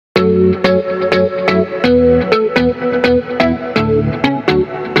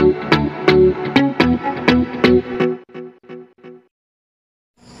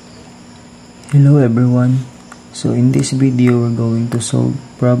Hello everyone. So in this video we're going to solve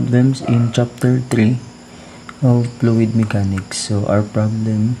problems in chapter 3 of fluid mechanics. So our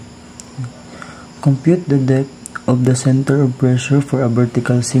problem: compute the depth of the center of pressure for a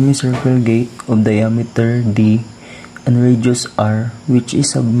vertical semicircle gate of diameter D and radius R, which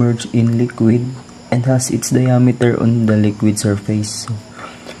is submerged in liquid and has its diameter on the liquid surface. So,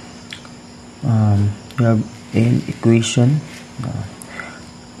 we have an equation.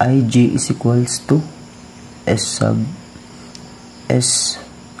 IG is equals to S sub S.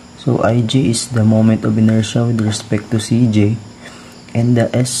 So IG is the moment of inertia with respect to CJ, and the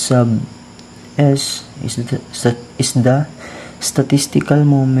S sub S is the statistical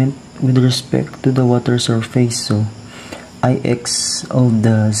moment with respect to the water surface. So Ix of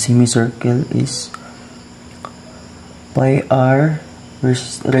the semicircle is pi r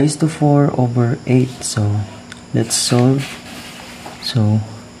raised to 4 over 8. So let's solve. So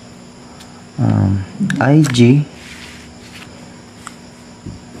IG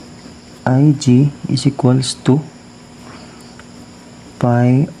is equals to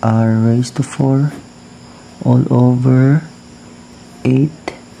pi r raised to 4 all over 8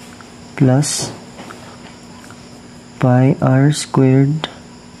 plus pi r squared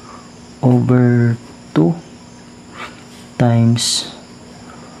over 2 times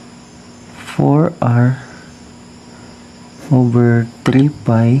 4r over 3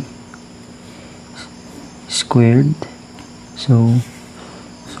 pi squared. So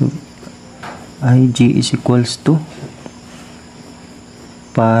IG is equals to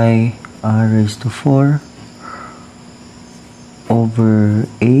pi r raised to 4 over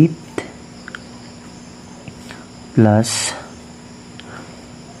 8 plus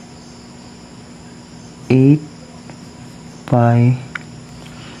 8 pi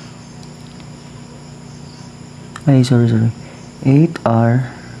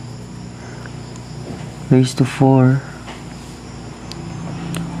 8r raised to 4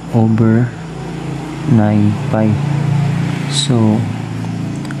 over 9 pi. So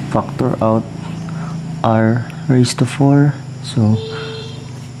factor out r raised to 4. So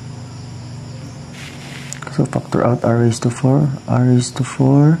factor out r raised to 4. R raised to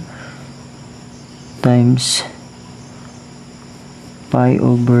 4 times pi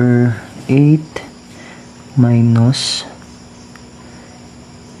over 8 minus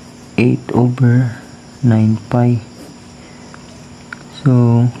 8 over 9 pi.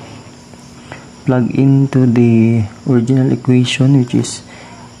 So plug into the original equation, which is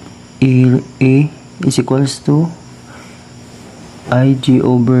A is equals to IG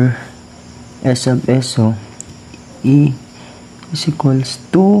over S sub S. So E is equals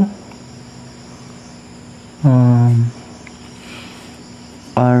to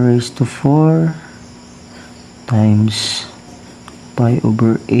r raised to 4 times pi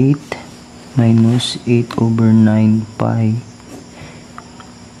over 8 minus 8 over 9 pi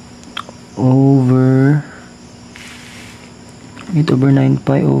over 8 over 9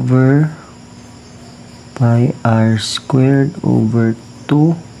 pi over pi r squared over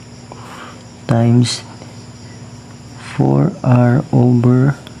 2 times 4r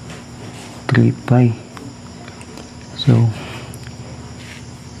over 3 pi. So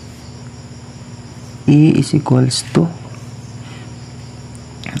E is equals to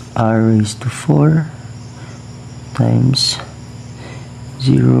r raised to 4 times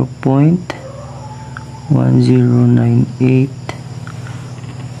 0.1098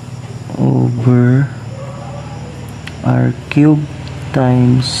 over r cubed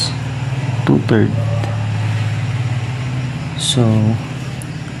times 2/3. So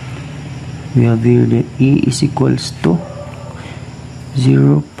we have here that E is equals to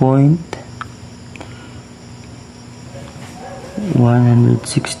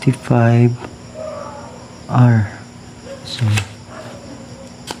 0.165 r. So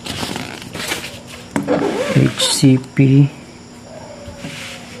HCP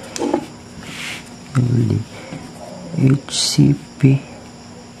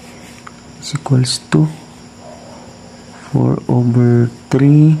is equals to 4 over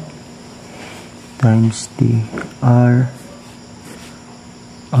 3 times the r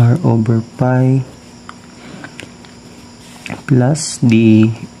over pi plus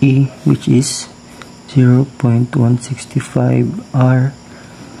the E, which is 0.165 r.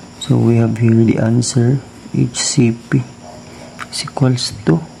 So we have here the answer. HCP is equals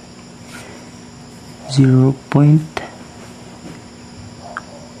to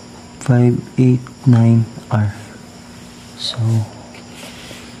 0.589 r. So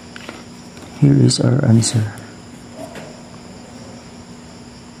here is our answer.